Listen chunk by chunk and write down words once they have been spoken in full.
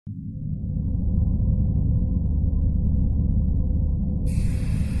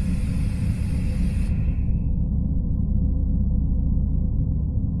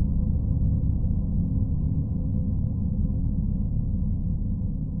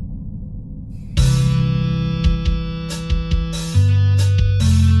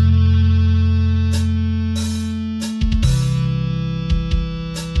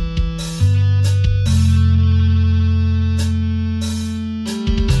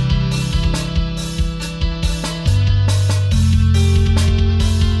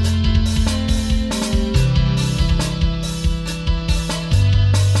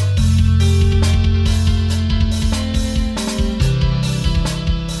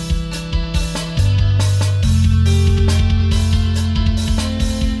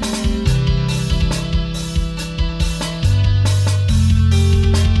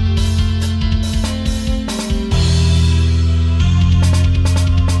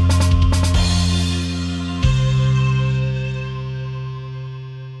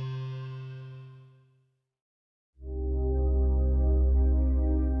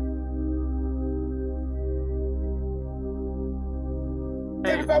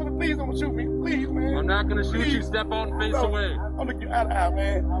officer, please don't shoot me. Please, man. I'm not gonna shoot please. you. Step out and face away. I'm gonna get out of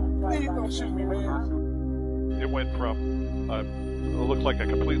here, man. Please don't shoot me, man. It went from it looked like a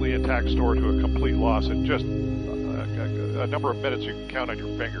completely intact store to a complete loss in just a number of minutes you can count on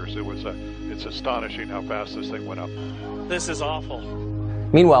your fingers. It's astonishing how fast this thing went up. This is awful.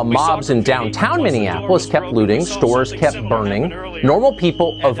 Meanwhile, mobs in downtown Minneapolis kept looting, stores kept burning. Normal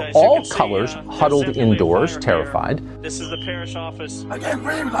people of all colors huddled indoors, terrified. This is the parish office. I can't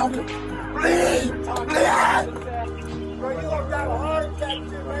breathe, Malcolm. Please, please. Bro, you don't got a heart attack,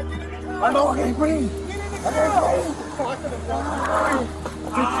 man. I know I can't breathe. I can't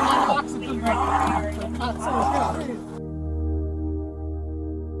breathe.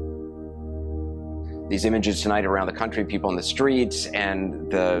 These images tonight around the country, people in the streets, and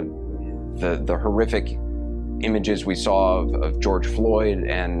the horrific images we saw of George Floyd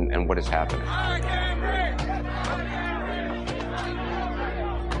and what is happening.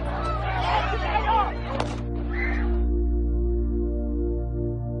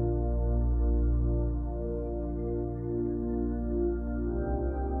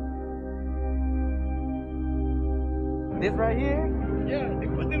 This right here? Yeah, they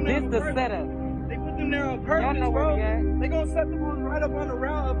put them there. This the setup. They put them there on purpose, Y'all know where bro. we at. They gonna set them on right up on the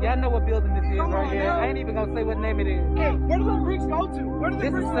route. Y'all know what building this is Come right on here. now. I ain't even gonna say what name it is. Hey, where do the bricks go to? Where do the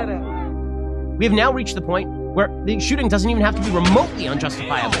This bricks is go setup. to? We have now reached the point where the shooting doesn't even have to be remotely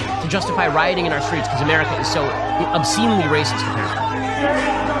unjustifiable to justify rioting in our streets because America is so obscenely racist, apparently.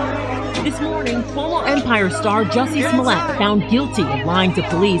 This morning, former Empire star Jussie Smollett found guilty of lying to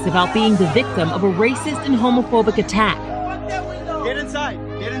police about being the victim of a racist and homophobic attack. Get inside.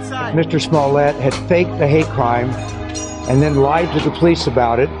 Get inside. Mr. Smollett had faked the hate crime and then lied to the police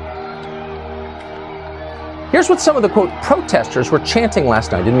about it. Here's what some of the, quote, protesters were chanting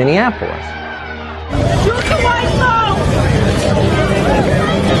last night in Minneapolis. Shoot the white folks!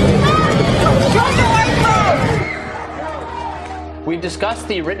 Shoot the white folks! We've discussed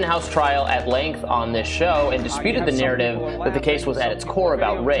the Rittenhouse trial at length on this show and disputed the narrative that the case was at its core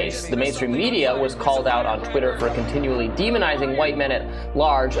about race. The mainstream media was called out on Twitter for continually demonizing white men at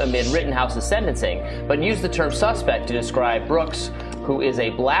large amid Rittenhouse's sentencing, but used the term suspect to describe Brooks, who is a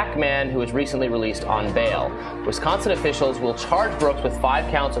black man who was recently released on bail. Wisconsin officials will charge Brooks with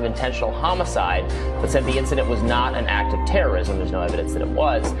 5 counts of intentional homicide, but said the incident was not an act of terrorism. There's no evidence that it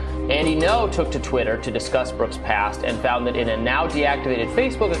was. Andy Ngo took to Twitter to discuss Brooks' past and found that in a now deactivated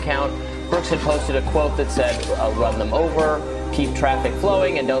Facebook account, Brooks had posted a quote that said, "I'll run them over, keep traffic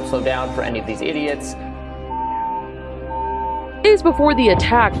flowing, and don't slow down for any of these idiots." Days before the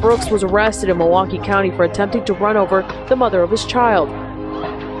attack, Brooks was arrested in Milwaukee County for attempting to run over the mother of his child.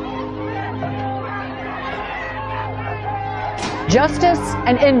 Justice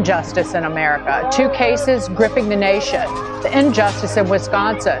and injustice in America. 2 cases gripping the nation. The injustice in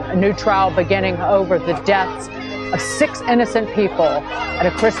Wisconsin, a new trial beginning over the deaths of 6 innocent people at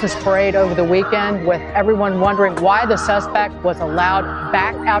a Christmas parade over the weekend, with everyone wondering why the suspect was allowed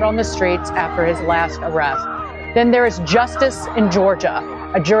back out on the streets after his last arrest. Then there is justice in Georgia.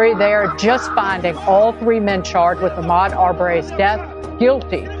 A jury there just finding all 3 men charged with Ahmaud Arbery's death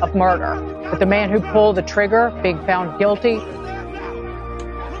guilty of murder, with the man who pulled the trigger being found guilty.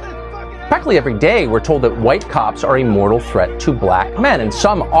 Practically every day, we're told that white cops are a mortal threat to black men, and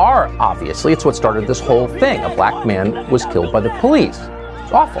some are, obviously. It's what started this whole thing. A black man was killed by the police.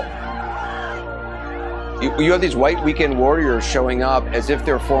 It's awful. You have these white weekend warriors showing up as if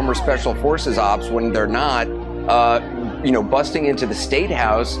they're former special forces ops when they're not, busting into the state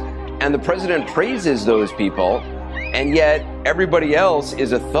house, and the president praises those people, and yet everybody else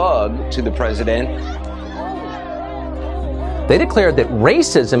is a thug to the president. They declared that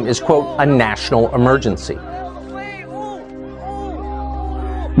racism is, quote, a national emergency.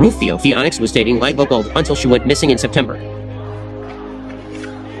 Rufio Phoenix was dating Liva Gold until she went missing in September.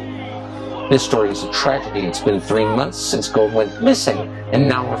 This story is a tragedy. It's been 3 months since Gold went missing, and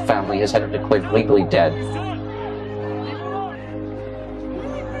now her family has had her declared legally dead.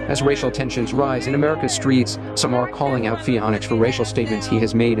 As racial tensions rise in America's streets, some are calling out Phoenix for racial statements he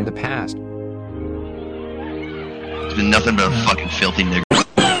has made in the past. It's been nothing but a fucking filthy nigger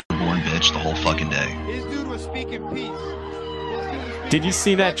born bitch the whole fucking day. This dude was speaking peace. Did you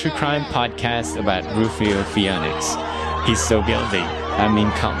see that true crime podcast about Rufio Phoenix? He's so guilty. I mean,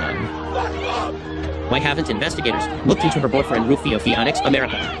 come on. Why haven't investigators looked into her boyfriend Rufio Phoenix?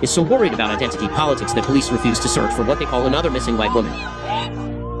 America is so worried about identity politics that police refuse to search for what they call another missing white woman.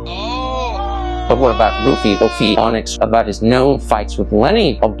 But what about Rufio Phoenix? About his known fights with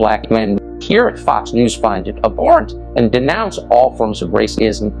many of black men? Here at Fox News find it abhorrent and denounce all forms of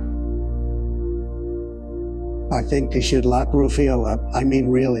racism. I think they should lock Rufio up. I mean,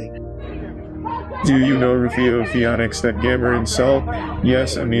 really. Do you know Rufio Fianix, that gamer insult?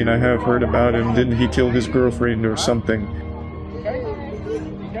 Yes, I mean, I have heard about him. Didn't he kill his girlfriend or something?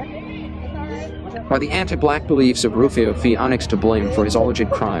 Are the anti-black beliefs of Rufio Fianix to blame for his alleged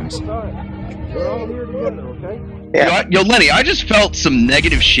crimes? Yo, Lenny, I just felt some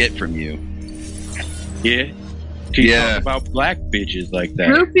negative shit from you. Yeah? Can you talk about black bitches like that?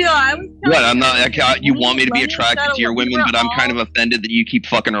 Rufio, I was What, I'm not, you want me to be attracted to your women, but I'm kind of offended that you keep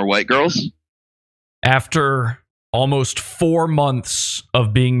fucking our white girls? After almost 4 months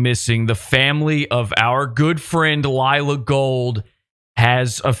of being missing, the family of our good friend Lila Gold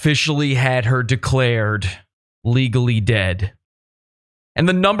has officially had her declared legally dead. And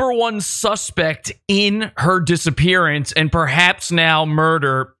the number one suspect in her disappearance, and perhaps now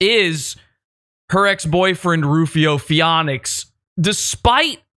murder, is her ex-boyfriend Rufio Fianix,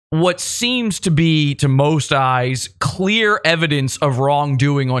 despite what seems to be, to most eyes, clear evidence of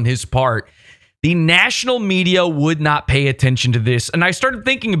wrongdoing on his part. The national media would not pay attention to this. And I started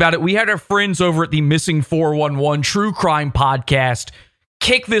thinking about it. We had our friends over at the Missing 411 True Crime podcast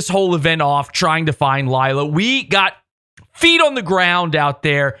kick this whole event off trying to find Lila. We got feet on the ground out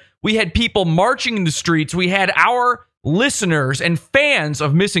there. We had people marching in the streets. We had our listeners and fans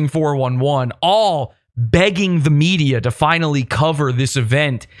of Missing 411 all begging the media to finally cover this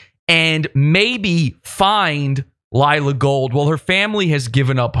event and maybe find Lila Gold. Well, her family has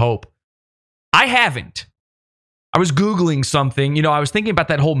given up hope. I haven't. I was Googling something. I was thinking about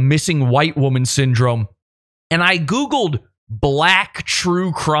that whole missing white woman syndrome. And I Googled black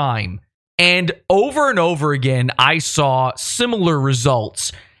true crime. And over again, I saw similar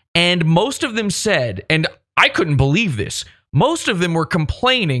results. And most of them said, and I couldn't believe this, most of them were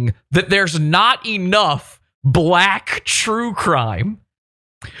complaining that there's not enough black true crime.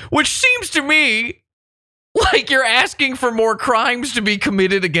 Which seems to me like you're asking for more crimes to be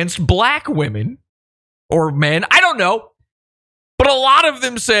committed against black women or men. I don't know. But a lot of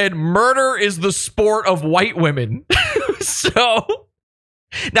them said murder is the sport of white women. So,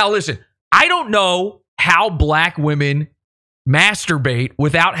 now listen, I don't know how black women masturbate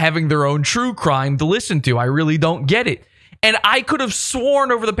without having their own true crime to listen to. I really don't get it. And I could have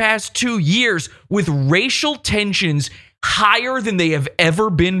sworn over the past 2 years, with racial tensions higher than they have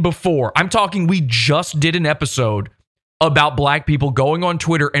ever been before. I'm talking, we just did an episode about black people going on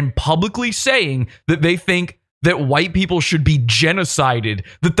Twitter and publicly saying that they think that white people should be genocided,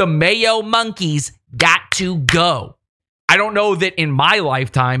 that the Mayo monkeys got to go. I don't know that in my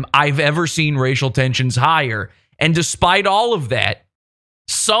lifetime I've ever seen racial tensions higher. And despite all of that,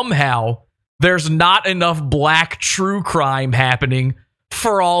 somehow there's not enough black true crime happening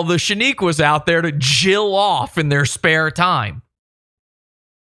for all the Shaniquas out there to jill off in their spare time.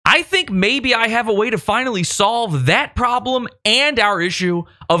 I think maybe I have a way to finally solve that problem and our issue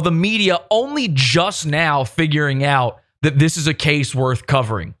of the media only just now figuring out that this is a case worth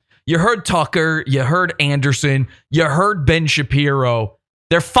covering. You heard Tucker, you heard Anderson, you heard Ben Shapiro.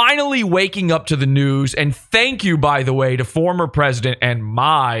 They're finally waking up to the news. And thank you, by the way, to former president and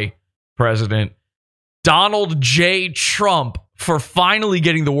my president, Donald J. Trump, for finally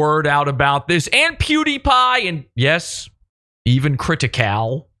getting the word out about this, and PewDiePie, and yes, even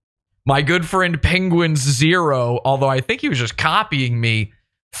Critical. My good friend Penguins Zero, although I think he was just copying me.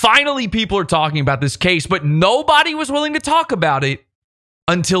 Finally, people are talking about this case, but nobody was willing to talk about it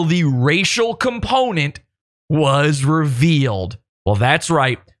until the racial component was revealed. Well, that's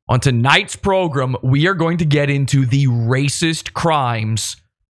right. On tonight's program, we are going to get into the racist crimes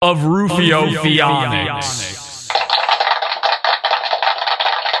of Rufio Fianix.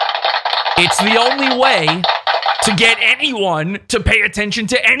 It's the only way to get anyone to pay attention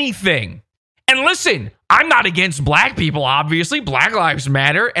to anything. And listen, I'm not against black people, obviously. Black lives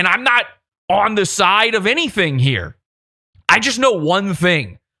matter, and I'm not on the side of anything here. I just know one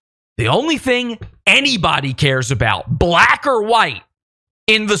thing. The only thing anybody cares about, black or white,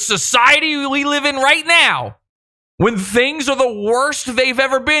 in the society we live in right now, when things are the worst they've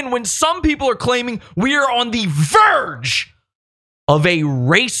ever been, when some people are claiming we are on the verge of a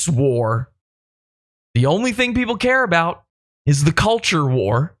race war, the only thing people care about is the culture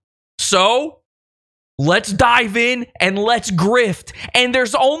war. So, let's dive in and let's grift. And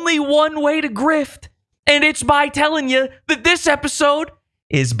there's only one way to grift, and it's by telling you that this episode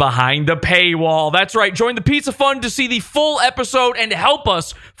is behind a paywall. That's right. Join the Pizza Fund to see the full episode and help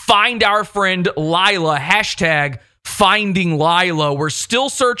us find our friend Lila. Hashtag finding Lila. We're still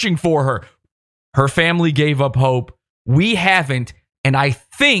searching for her. Her family gave up hope. We haven't. And I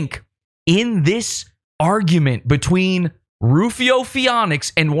think in this argument between Rufio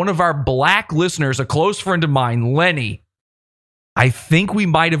Phoenix and one of our black listeners, a close friend of mine, Lenny, I think we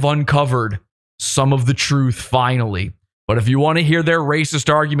might have uncovered some of the truth finally. But if you want to hear their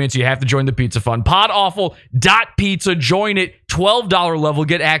racist arguments, you have to join the Pizza Fund. Podawful.pizza. Join it. $12 level.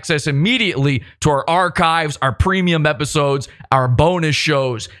 Get access immediately to our archives, our premium episodes, our bonus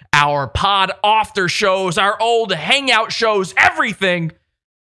shows, our pod after shows, our old hangout shows, everything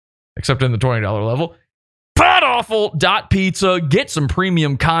except in the $20 level. Podawful.pizza. Get some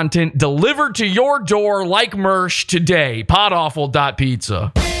premium content delivered to your door like Mersh today.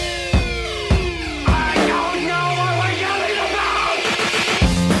 Podawful.pizza.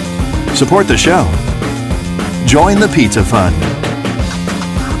 Support the show. Join the Pizza Fund.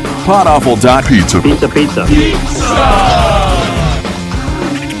 Podawful.pizza. Pizza, pizza.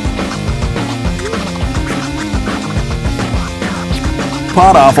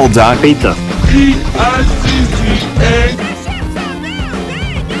 Podawful.pizza.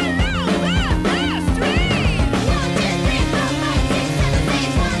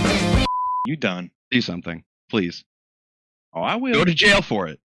 You done. Do something, please. Oh, I will. Go to jail for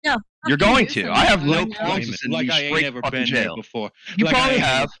it. No. You're going to. I have no Like, qualms with sending you I ain't straight never fucking been there jail. before. You Like I probably ain't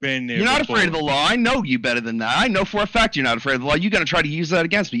never have. been there You're not before. afraid of the law. I know you better than that. I know for a fact you're not afraid of the law. You're going to try to use that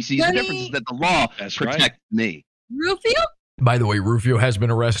against me. See, the difference is that the law protects me. Rufio? By the way, Rufio has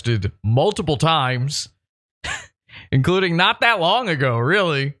been arrested multiple times, including not that long ago,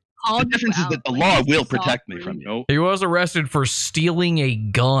 really. The difference is that the law will protect me from you. He was arrested for stealing a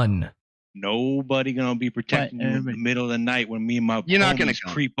gun. Nobody gonna be protecting you in the middle of the night when me and my You're not going homies to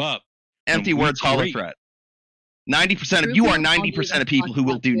creep up. Empty And we words, hollow great. threat. 90% of you are 90% of people who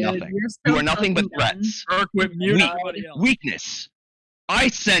will do nothing. You are nothing but threats. Weakness. I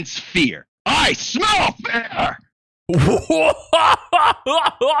sense fear. I smell fear. Whoa!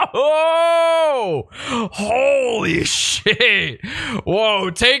 Holy shit! Whoa,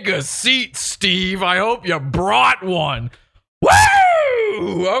 take a seat, Steve. I hope you brought one.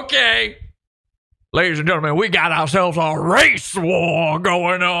 Woo! Okay. Ladies and gentlemen, we got ourselves a race war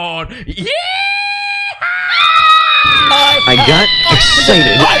going on. Yeah! I got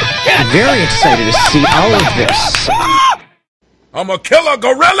excited, very excited to see all of this. I'm a killer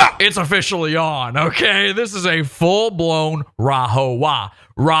gorilla. It's officially on, okay? This is a full-blown Rahowa.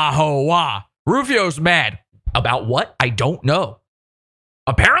 Rahowa. Rufio's mad. About what? I don't know.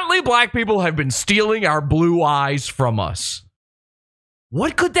 Apparently, black people have been stealing our blue eyes from us.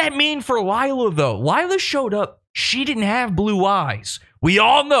 What could that mean for Lila, though? Lila showed up. She didn't have blue eyes. We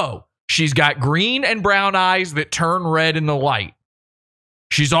all know she's got green and brown eyes that turn red in the light.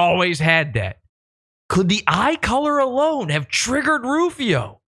 She's always had that. Could the eye color alone have triggered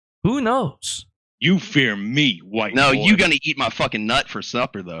Rufio? Who knows? You fear me, white No, boy. you gonna eat my fucking nut for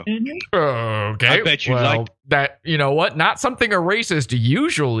supper, though. Okay. I bet you well, like that. You know what? Not something a racist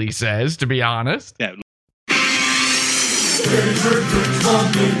usually says, to be honest. that.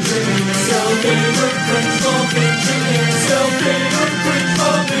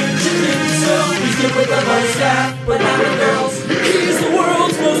 He's the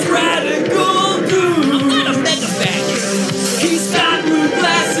world's most radical dude. I'm not a mega faggot. He's got blue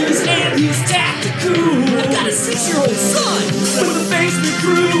glasses and he's tactical. I've got a 6-year-old son. When the basement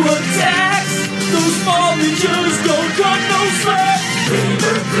crew attacks, those small ninjas don't cut no slack.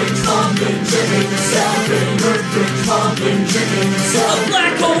 Kramer, Grinch, Pumpkin, Jimmy, Sal. Kramer, Grinch, Pumpkin, Jimmy, Sal. A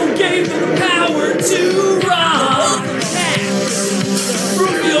black hole gave them the power to rob.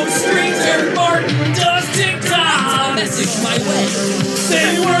 Rufio strings, Eric Martin does TikTok. Message my way.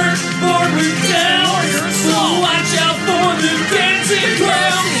 They weren't born with down, so watch out for the dancing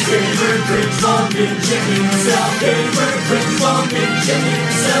clowns. Kramer, Grinch, Pumpkin, Jimmy, Sal. Kramer, Grinch, Pumpkin, Jimmy,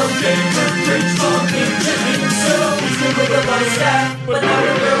 Sal. Kramer, Grinch, Pumpkin, Jimmy, Sal. We still with the bus staff, but now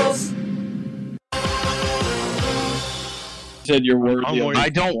we're girls. Said you're worthy. I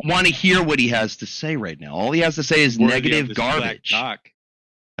don't want to hear what he has to say right now. All he has to say is negative garbage.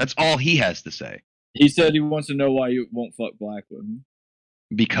 That's all he has to say. He said he wants to know why you won't fuck black women.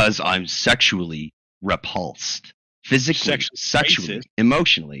 Because I'm sexually repulsed. Physically, sexually,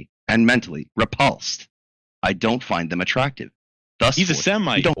 emotionally, and mentally repulsed. I don't find them attractive. Thus, He's a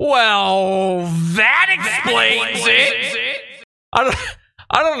Semite. Well, that explains it. I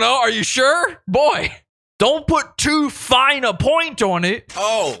don't know. Are you sure? Boy, don't put too fine a point on it.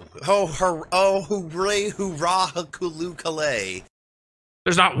 Hooray, hurrah, hakulu kalay.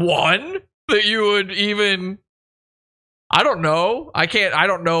 There's not one that you would even... I don't know. I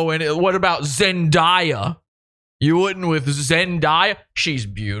don't know. What about Zendaya? You wouldn't with Zendaya? She's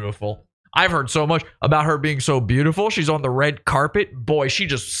beautiful. I've heard so much about her being so beautiful. She's on the red carpet. Boy, she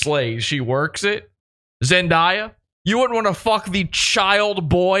just slays. She works it. Zendaya, You wouldn't want to fuck the child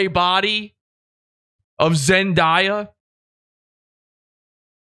boy body of Zendaya?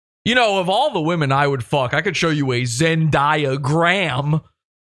 You know, of all the women I would fuck, I could show you a Zendaya-gram,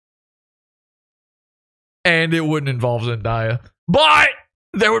 and it wouldn't involve Zendaya. But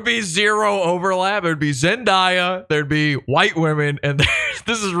there would be zero overlap. It would be Zendaya, there'd be white women, and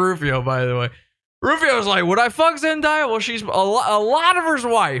this is Rufio, by the way. Rufio's like, would I fuck Zendaya? Well, she's a lot of her's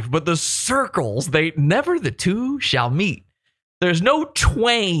wife, but the circles, they never the two shall meet. There's no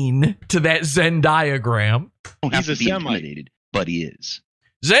twain to that Zendaya-gram. Don't have to be intimidated, but he is.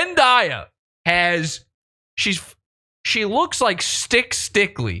 Zendaya she looks like Stick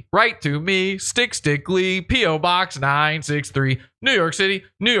Stickley. Write to me, Stick Stickley, P.O. Box 963, New York City,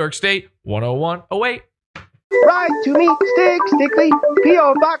 New York State, 10108. Write to me, Stick Stickley,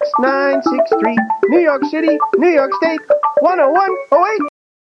 P.O. Box 963, New York City, New York State, 10108.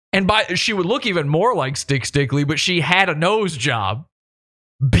 And she would look even more like Stick Stickley, but she had a nose job.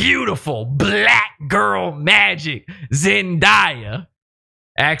 Beautiful black girl magic. Zendaya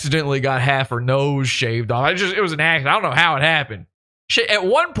accidentally got half her nose shaved off. It was an accident. I don't know how it happened. At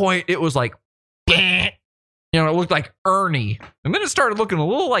one point, it was like, it looked like Ernie. And then it started looking a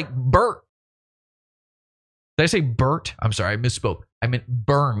little like Bert. Did I say Bert? I'm sorry, I misspoke. I meant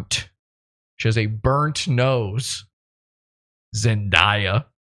burnt. She has a burnt nose. Zendaya.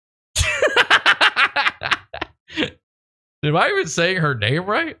 Am I even saying her name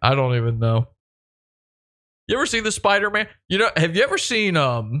right? I don't even know. You ever see the Spider-Man? Have you ever seen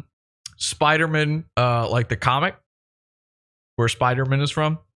Spider-Man, like the comic where Spider-Man is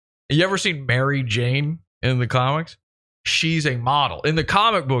from? You ever seen Mary Jane in the comics? She's a model. In the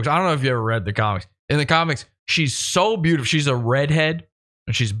comic books, I don't know if you ever read the comics. In the comics, she's so beautiful. She's a redhead,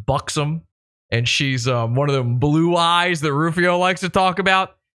 and she's buxom, and she's one of them blue eyes that Rufio likes to talk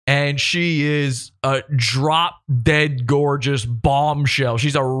about. And she is a drop-dead gorgeous bombshell.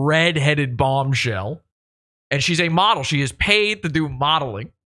 She's a red-headed bombshell. And she's a model. She is paid to do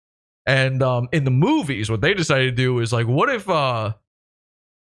modeling. And in the movies, what they decided to do is like, what if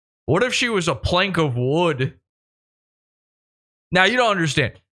she was a plank of wood? Now, you don't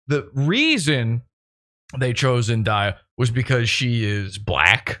understand. The reason they chose Zendaya was because she is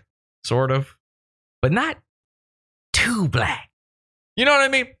black, sort of, but not too black. You know what I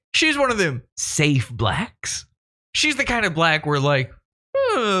mean? She's one of them safe blacks. She's the kind of black where like,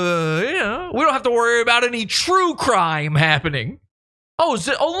 we don't have to worry about any true crime happening. Oh,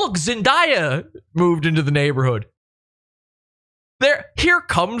 look, Zendaya moved into the neighborhood. Here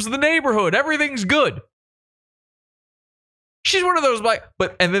comes the neighborhood. Everything's good. She's one of those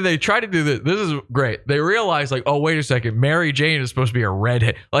and then they try to do this. This is great. They realize like, oh, wait a second. Mary Jane is supposed to be a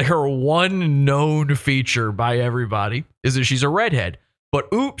redhead. Like her one known feature by everybody is that she's a redhead. But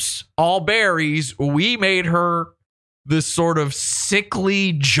oops, all berries. We made her this sort of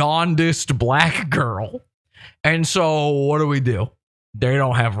sickly, jaundiced black girl. And so what do? They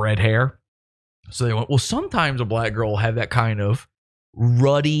don't have red hair. So they went, well, sometimes a black girl will have that kind of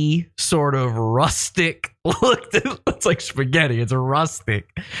ruddy, sort of rustic look. It's like spaghetti. It's a rustic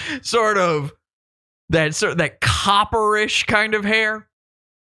sort of that copperish kind of hair.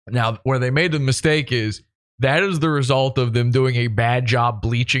 Now, where they made the mistake is that is the result of them doing a bad job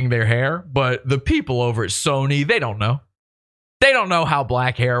bleaching their hair. But the people over at Sony, they don't know. They don't know how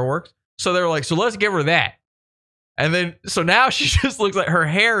black hair works. So they're like, so let's give her that. And then, so now she just looks like her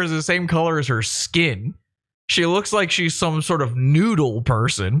hair is the same color as her skin. She looks like she's some sort of noodle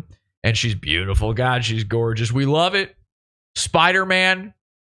person. And she's beautiful. God, she's gorgeous. We love it. Spider-Man,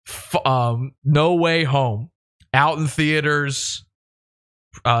 No Way Home. Out in theaters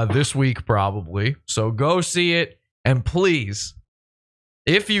this week, probably. So go see it. And please,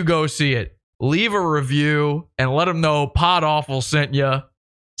 if you go see it, leave a review and let them know Pod Awful sent you.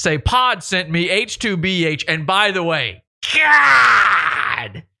 Say Pod sent me H2BH. And by the way,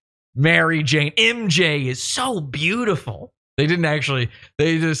 God, Mary Jane, MJ is so beautiful. They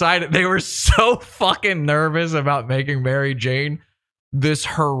decided they were so fucking nervous about making Mary Jane this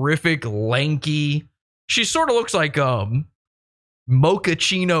horrific, lanky. She sort of looks like Mochaccino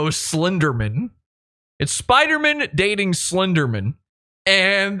Slenderman. It's Spider-Man dating Slenderman.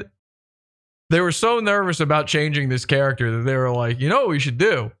 And they were so nervous about changing this character that they were like, you know what we should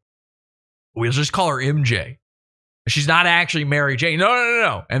do? We'll just call her MJ. She's not actually Mary Jane.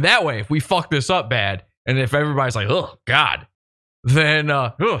 No. And that way, if we fuck this up bad, and if everybody's like, oh, God, then,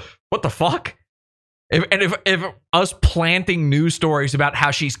 what the fuck? If us planting news stories about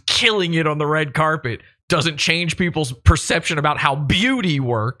how she's killing it on the red carpet doesn't change people's perception about how beauty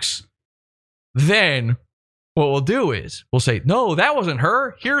works, then what we'll do is we'll say, no, that wasn't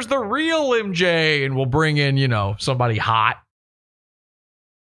her. Here's the real MJ. And we'll bring in, somebody hot.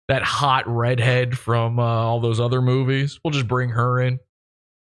 That hot redhead from all those other movies. We'll just bring her in.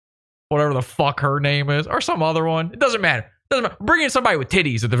 Whatever the fuck her name is. Or some other one. It doesn't matter. Bring in somebody with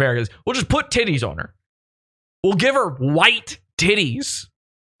titties at the very least. We'll just put titties on her. We'll give her white titties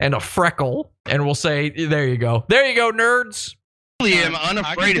and a freckle. And we'll say, there you go. There you go, nerds. I'm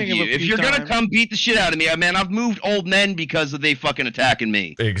unafraid of you. If you're going to come beat the shit out of me, man, I've moved old men because of they fucking attacking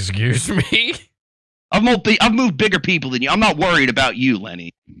me. Excuse me? I've moved bigger people than you. I'm not worried about you,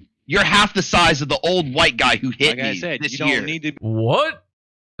 Lenny. You're half the size of the old white guy who hit me this year. What?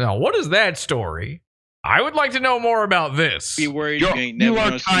 Now, what is that story? I would like to know more about this. Be worried you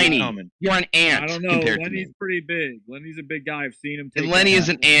are tiny. You're an ant. I don't know. Compared Lenny's to me. pretty big. Lenny's a big guy. I've seen him. And Lenny is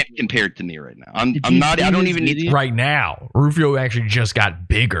an ant compared to me right now. I don't even need to. Right now, Rufio actually just got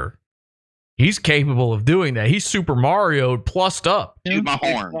bigger. He's capable of doing that. He's Super Mario plussed up. Shoot my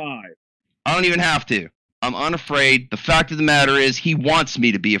horn. I don't even have to. I'm unafraid. The fact of the matter is, he wants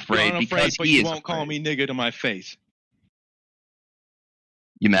me to be afraid because but he you is. won't call me nigga to my face.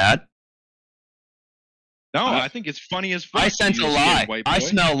 You mad? No, I think it's funny as fuck. I sense a lie. I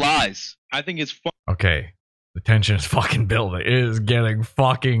smell lies. I think it's fun. Okay, the tension is fucking building. It is getting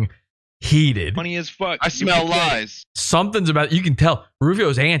fucking heated. Funny as fuck. I smell lies. Something's about. You can tell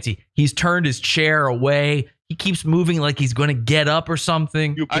Rufio's antsy. He's turned his chair away. He keeps moving like he's going to get up or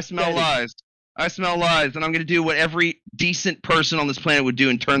something. I smell lies. I smell lies, and I'm going to do what every decent person on this planet would do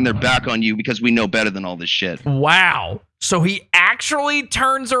and turn their back on you because we know better than all this shit. Wow. So he actually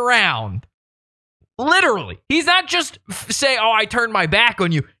turns around. Literally. He's not just say, oh, I turned my back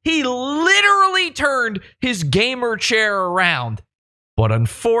on you. He literally turned his gamer chair around. But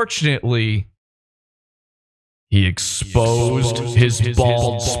unfortunately, he exposed his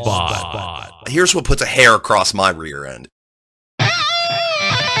bald spot. Here's what puts a hair across my rear end.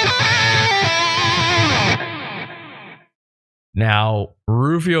 Now,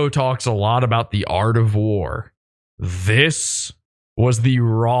 Rufio talks a lot about the art of war. This was the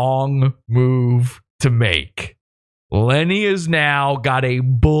wrong move to make. Lenny has now got a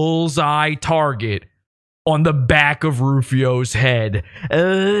bullseye target on the back of Rufio's head.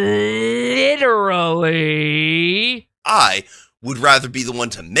 Literally. I would rather be the one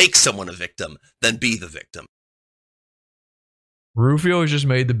to make someone a victim than be the victim. Rufio has just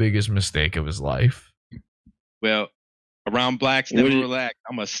made the biggest mistake of his life. Well, around blacks never relax.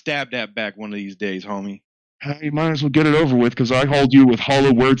 I'm gonna stab that back one of these days, homie. You might as well get it over with, because I hold you with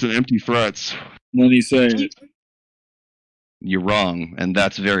hollow words and empty threats. When he says it. You're wrong, and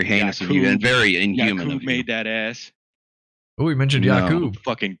that's very heinous of you and very inhuman of you. Made that ass. Oh, we mentioned Yakub.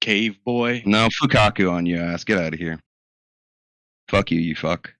 Fucking cave boy. No, Fukaku on your ass. Get out of here. Fuck you, you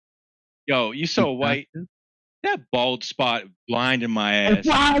fuck. Yo, you so white. That bald spot blinding my ass.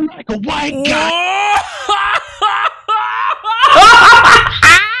 Like a white guy.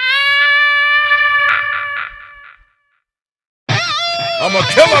 I'm a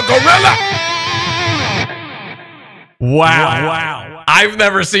killer gorilla. Wow. I've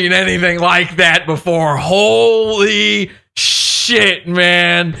never seen anything like that before. Holy shit,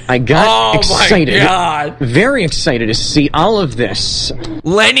 man. I got excited. My God. Very excited to see all of this.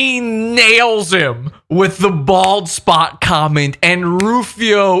 Lenny nails him with the bald spot comment, and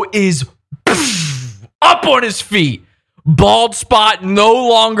Rufio is up on his feet. Bald spot no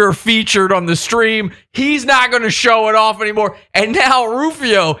longer featured on the stream. He's not going to show it off anymore. And now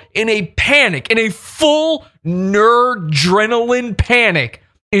Rufio, in a panic, in a full nerdrenalin panic,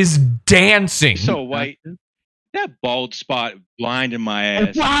 is dancing. So white. That bald spot blinding my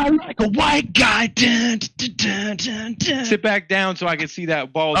ass. Like a white guy. Dun, dun, dun, dun, dun. Sit back down so I can see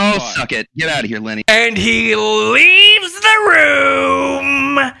that bald spot. spot. Suck it. Get out of here, Lenny. And he leaves the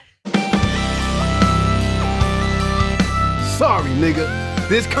room. Sorry, nigga.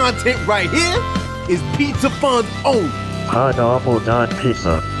 This content right here is Pizza Fun's own. Pineapple dot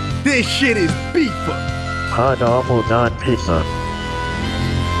pizza. This shit is beefer. Pineapple dot pizza.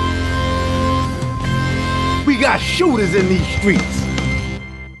 We got shooters in these streets.